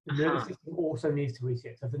 The nervous system also needs to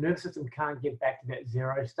reset. So if the nervous system can't get back to that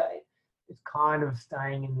zero state, it's kind of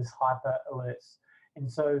staying in this hyper alerts.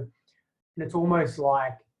 And so it's almost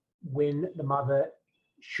like when the mother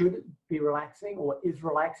should be relaxing or is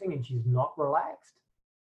relaxing and she's not relaxed,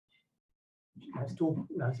 still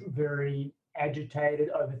very agitated,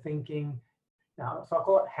 overthinking. Now, so I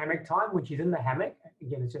call it hammock time. When she's in the hammock,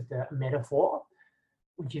 again, it's just a metaphor.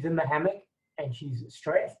 When she's in the hammock and she's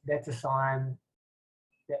stressed, that's a sign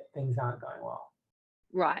that things aren't going well.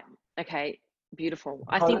 Right. Okay. Beautiful.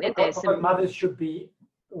 I think that there's some mothers should be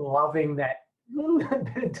loving that little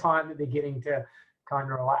bit of time that they're getting to kind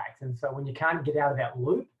of relax. And so when you can't get out of that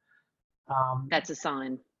loop, that's a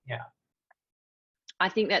sign. Yeah. I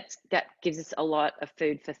think that gives us a lot of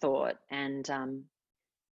food for thought. And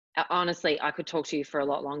honestly, I could talk to you for a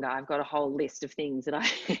lot longer. I've got a whole list of things that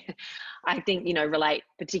I think, relate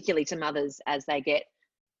particularly to mothers as they get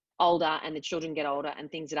older and the children get older,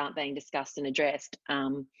 and things that aren't being discussed and addressed.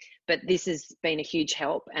 But this has been a huge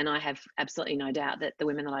help, and I have absolutely no doubt that the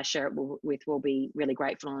women that I share it with will be really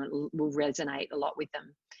grateful, and it will resonate a lot with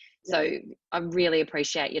them. Yeah. So I really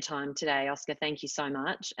appreciate your time today, Oscar. Thank you so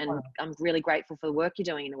much. And I'm really grateful for the work you're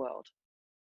doing in the world.